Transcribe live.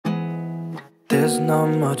There's not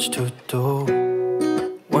much to do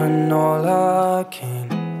when all I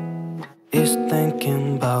can is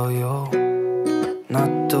thinking about you.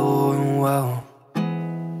 Not doing well,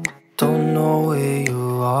 don't know where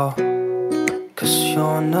you are, 'cause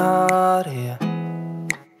you're not here.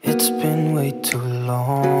 It's been way too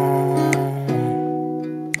long.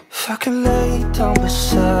 If I could lay down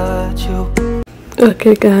beside you.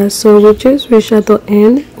 Okay guys, so we just reached at the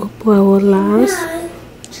end of our last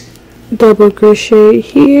double crochet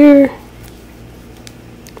here.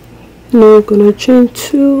 Now we're gonna chain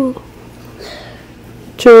 2,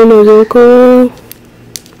 turn a work around.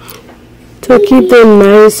 To keep them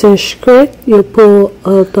nice and straight, you pull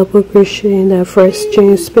a double crochet in that first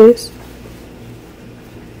chain space,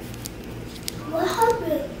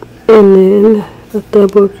 and then a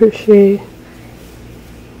double crochet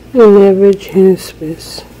in every chain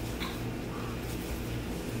space.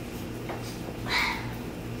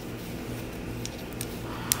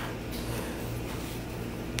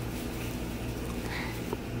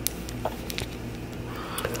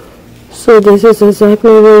 So this is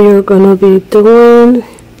exactly what you're gonna be doing.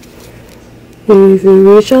 If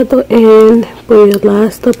you reach at the end, put your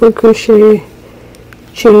last double crochet,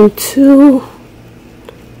 chain 2,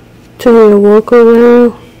 turn your work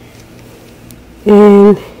around,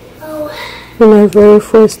 and in the very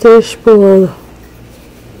first stitch put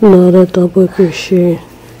another double crochet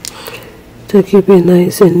to keep it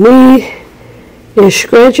nice and neat. It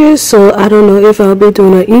scratches, so I don't know if I'll be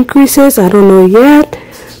doing the increases, I don't know yet.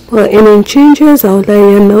 Or any changes, I'll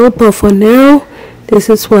let you know, but for now this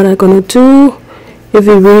is what I'm gonna do. If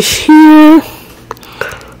you reach here,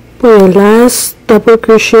 put your last double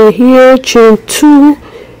crochet here, chain 2,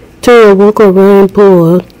 turn your work around and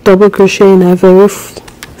pull a double crochet in that very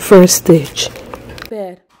first stitch.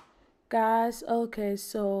 Guys, okay,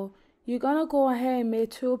 so you're gonna go ahead and make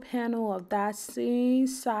 2 panels of that same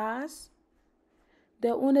size. The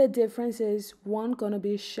only difference is one gonna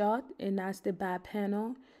be short, and that's the back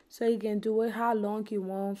panel. So you can do it how long you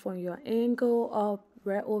want from your ankle up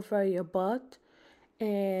right over your butt.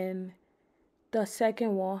 And the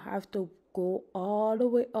second one have to go all the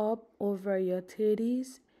way up over your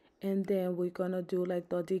titties. And then we're gonna do like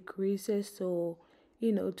the decreases, so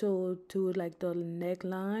you know, to do like the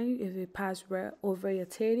neckline if it pass right over your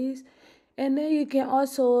titties. And then you can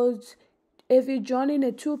also, if you're joining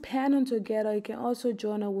the 2 panels together, you can also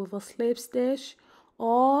join it with a slip stitch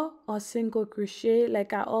or a single crochet.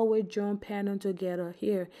 Like I always join panel together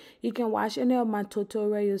here. You can watch any of my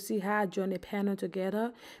tutorial, you'll see how I join the panel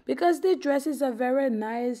together, because the dress is a very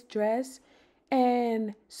nice dress.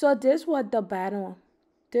 And so this was the bottom,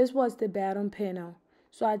 this was the bottom panel,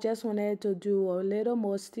 so I just wanted to do a little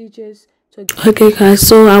more stitches to. Okay guys,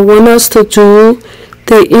 so I want us to do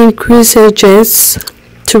the increase edges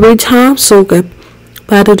 3 times, so we're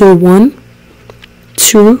about to do 1,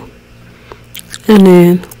 2, and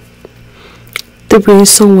then 3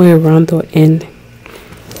 somewhere around the end.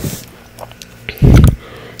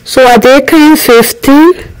 So I did count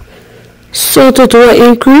 15. So to do an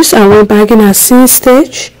increase, I went back in that same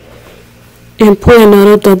stitch and put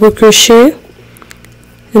another double crochet,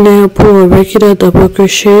 and then I pull a regular double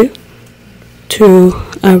crochet to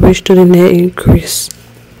reach to the next increase.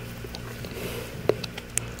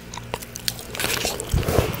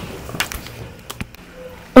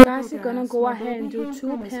 Guys, you're gonna go ahead and do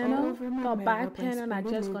 2 panels. The back panel, I'm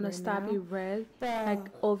just gonna stop it right, like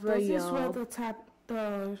over your,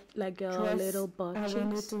 like your little butt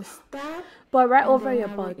cheeks, but right over your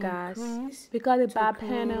butt, guys, because the back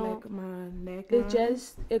panel,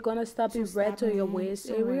 it's gonna stop it right to your waist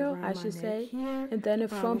area, I should say. And then the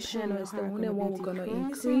front panel is the only one we're gonna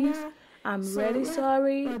increase. I'm really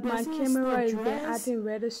sorry, my camera is been acting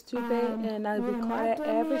really stupid, and I recorded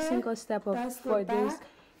every single step for this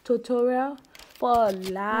tutorial. For a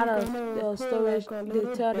lot of storage, they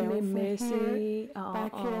tell me messy,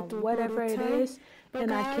 whatever it is,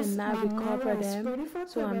 and I cannot recover them,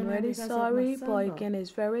 so I'm really sorry. But again, it's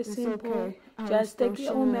very simple. Just take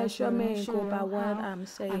your own measurement and go by what I'm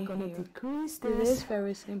saying here. It is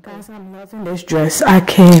very simple. Guys, I'm loving this dress.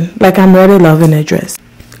 I'm really loving the dress.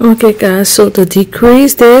 Okay guys, so to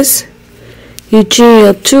decrease this, you chain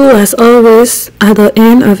your 2 as always at the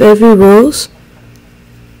end of every row.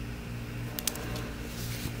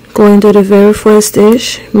 Go into the very first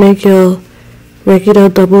stitch, make your regular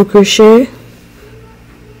double crochet,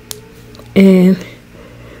 and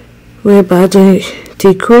we're about to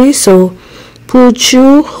decrease. So pull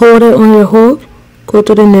 2, hold it on your hook, go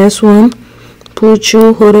to the next one, pull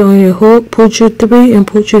 2, hold it on your hook, pull 3, and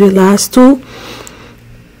pull the last 2.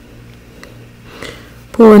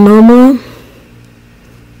 Pull a normal,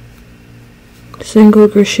 single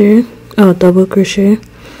crochet or double crochet,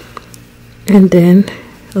 and then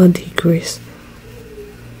a decrease,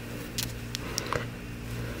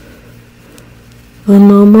 a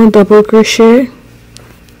normal double crochet,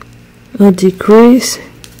 a decrease,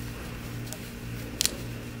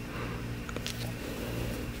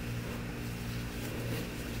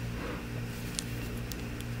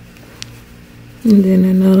 and then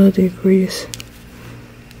another decrease.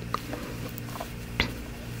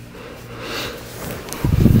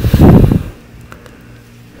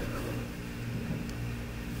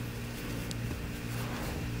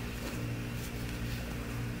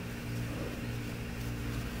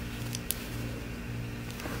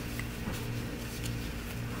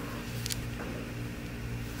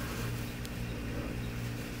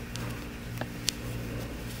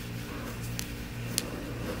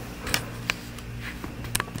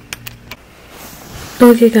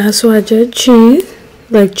 Okay guys, so I just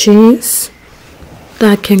jeans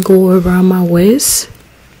that can go around my waist,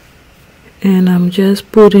 and I'm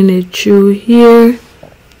just putting it through here.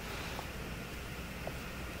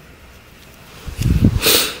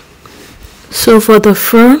 So for the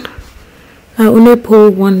front, I only pull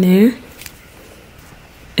one there,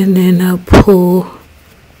 and then I'll pull,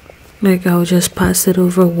 like I'll just pass it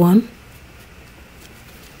over one,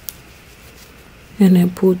 and then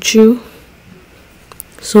pull through.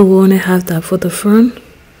 So we only have that for the front,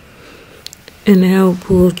 and then I'll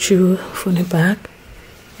pull through from the back,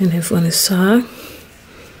 and then from the side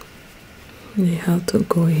you have to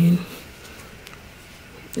go in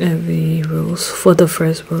every row for the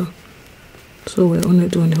first row. So we're only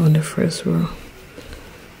doing it on the first row.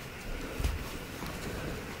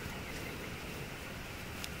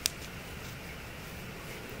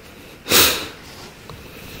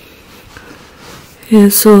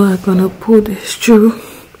 And so I'm gonna pull this through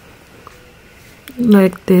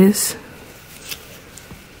like this.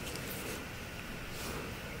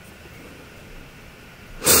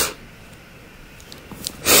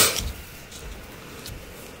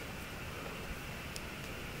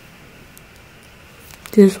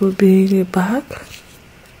 This will be the back.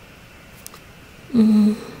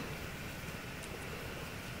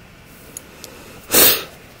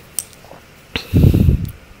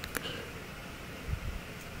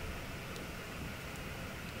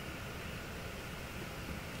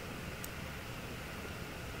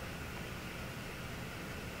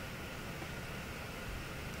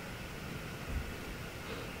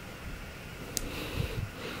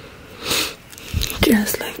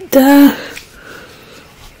 Just like that.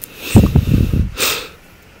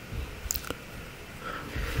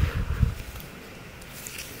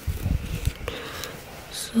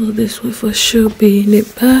 So this will for sure be in the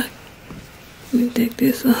back. Let me take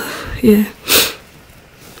this off. Yeah,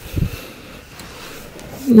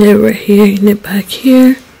 right here in the back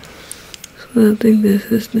here. So I think this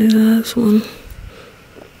is the last one.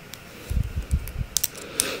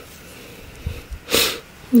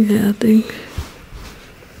 Yeah,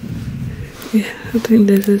 I think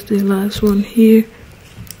this is the last one here,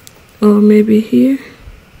 or maybe here.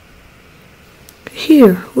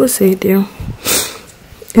 We'll say there,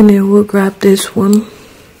 and then we'll grab this one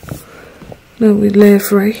that we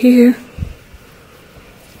left right here,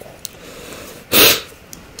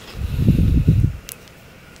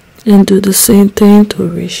 and do the same thing to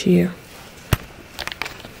reach here.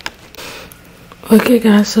 Okay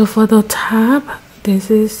guys, so for the top,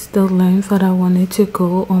 this is the length that I wanted to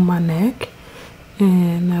go on my neck,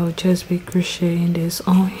 and I will just be crocheting this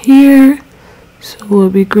on here. So we'll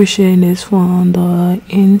be crocheting this one on the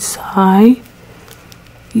inside.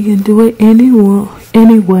 You can do it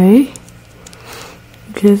anyway.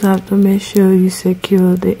 You just have to make sure you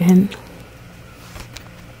secure the end.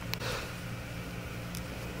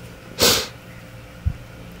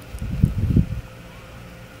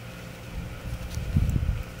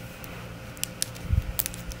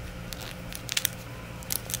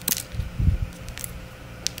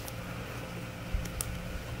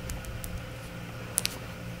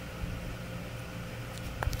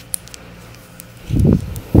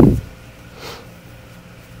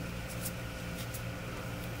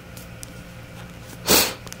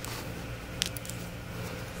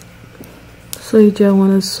 So you just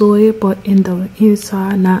want to sew it, but in the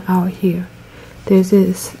inside, not out here. This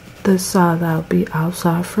is the side that will be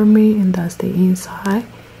outside for me, and that's the inside,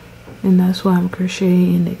 and that's why I'm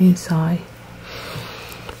crocheting in the inside.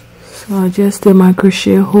 So I just did my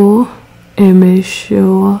crochet hole and make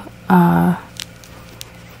sure I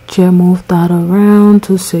just move that around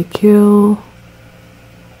to secure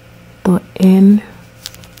the end,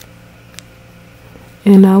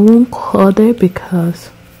 and I won't cut it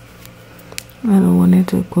because I don't want it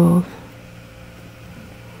to go.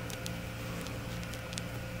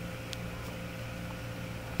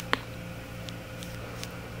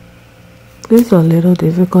 It's a little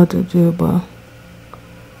difficult to do, but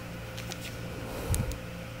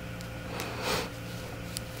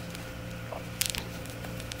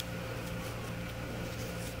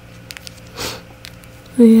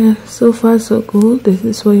yeah, so far so good. This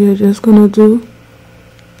is what you're just gonna do.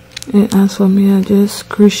 And as for me, I just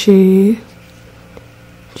crochet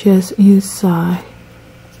just inside.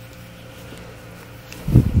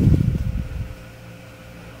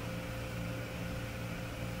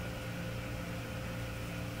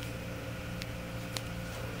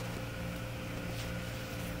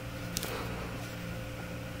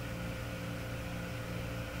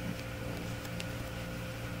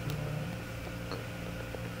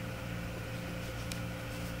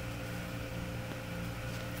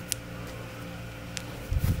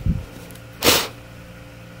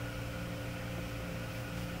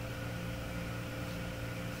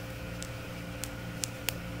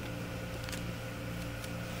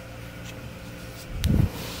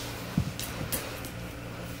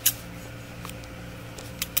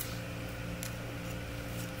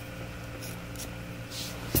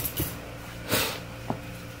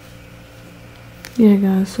 Yeah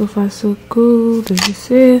guys, so far so good.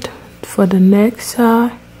 This is it for the next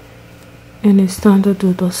side, and it's time to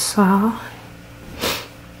do the side.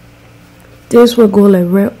 This will go like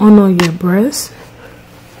right under your breast,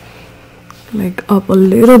 like up a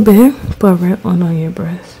little bit, but right under your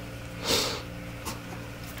breast.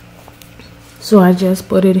 So I just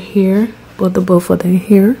put it here, put the both of them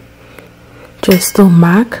here, just to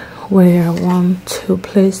mark where I want to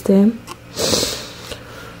place them.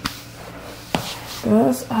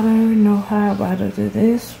 Guys, I don't even know how I'm about to do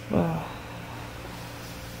this, but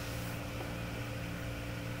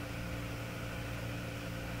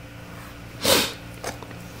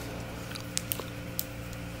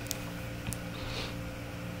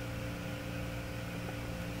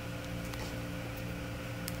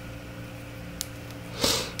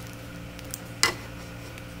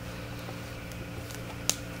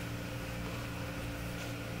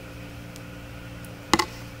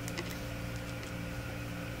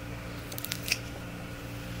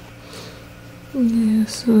yeah,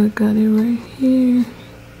 so I got it right here.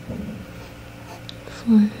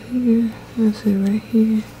 Right here, that's it right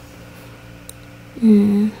here.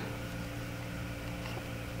 And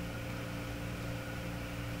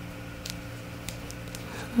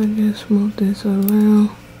I just move this around.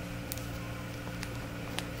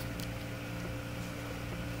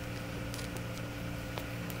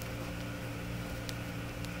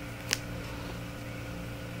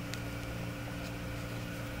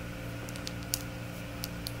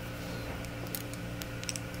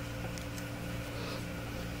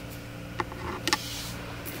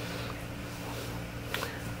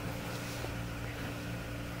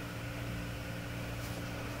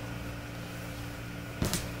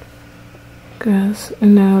 Guys,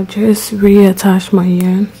 and now just reattach my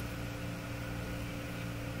yarn.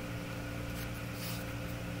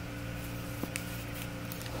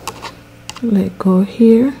 Let go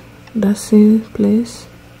here, that same place,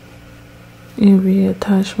 and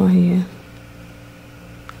reattach my yarn.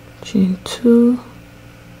 Chain 2.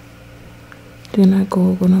 Then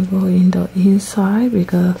gonna go in the inside,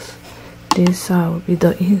 because this side will be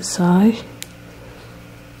the inside.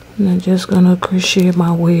 And I'm just gonna crochet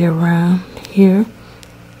my way around here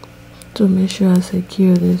to make sure I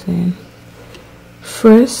secure this in.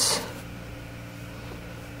 First,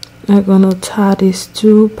 I'm gonna tie these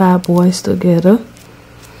two bad boys together.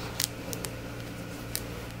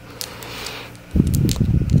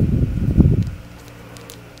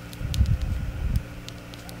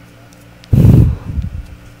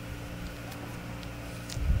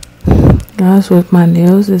 Guys, with my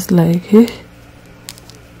nails, it's like, hey.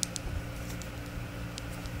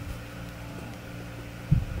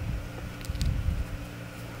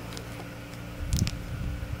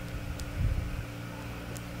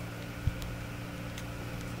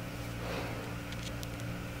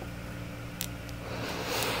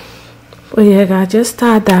 But yeah guys, just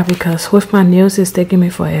tied that because with my nails it's taking me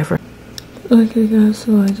forever. Okay guys,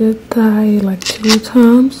 so I just tied like 2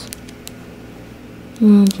 times.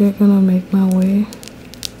 And I'm just gonna make my way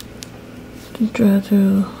to try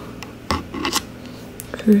to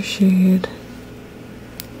crochet it.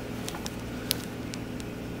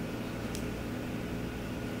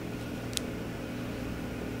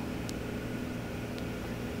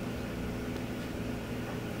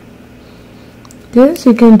 This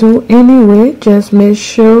you can do anyway, just make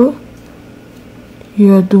sure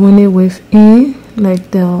you're doing it within, like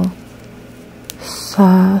the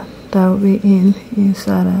side that will be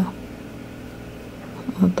inside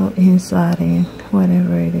of the inside in,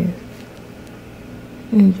 whatever it is,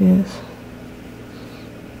 and just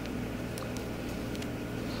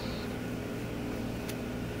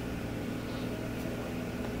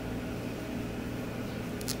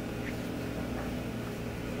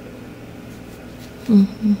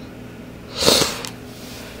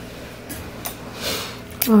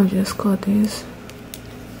I'll just cut this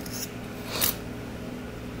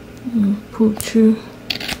and pull through.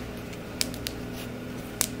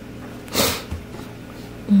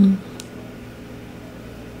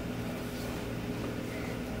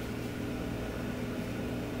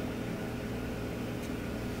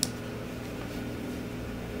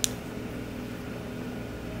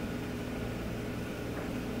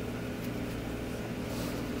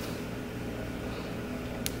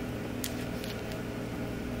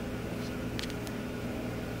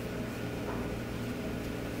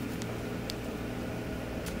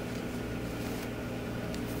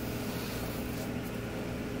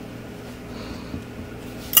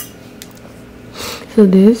 So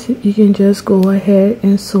this, you can just go ahead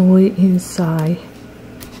and sew it inside.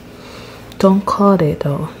 Don't cut it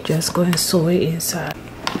though, just go and sew it inside.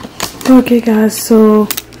 Okay guys, so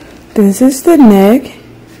this is the neck.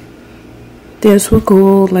 This will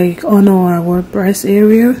go like on our breast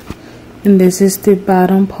area, and this is the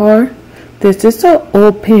bottom part. This is the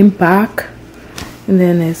open back, and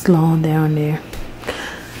then it's long down there.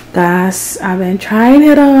 Guys, I've been trying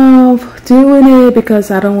it off, doing it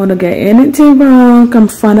because I don't want to get anything wrong. I'm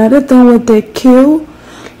finally done with the kill,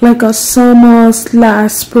 like a summer /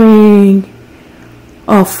 spring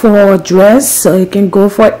or fall dress. So it can go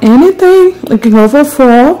for anything. It can go for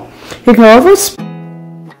fall. It can go for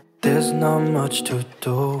spring. There's not much to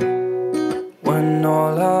do when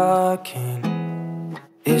all I can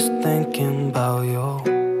is thinking about you.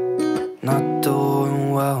 Not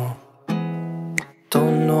doing well.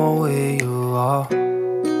 Don't know where you are,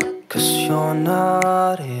 'cause you're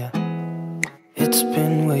not here. It's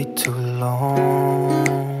been way too long.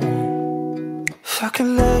 If I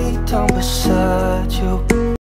could lay down beside you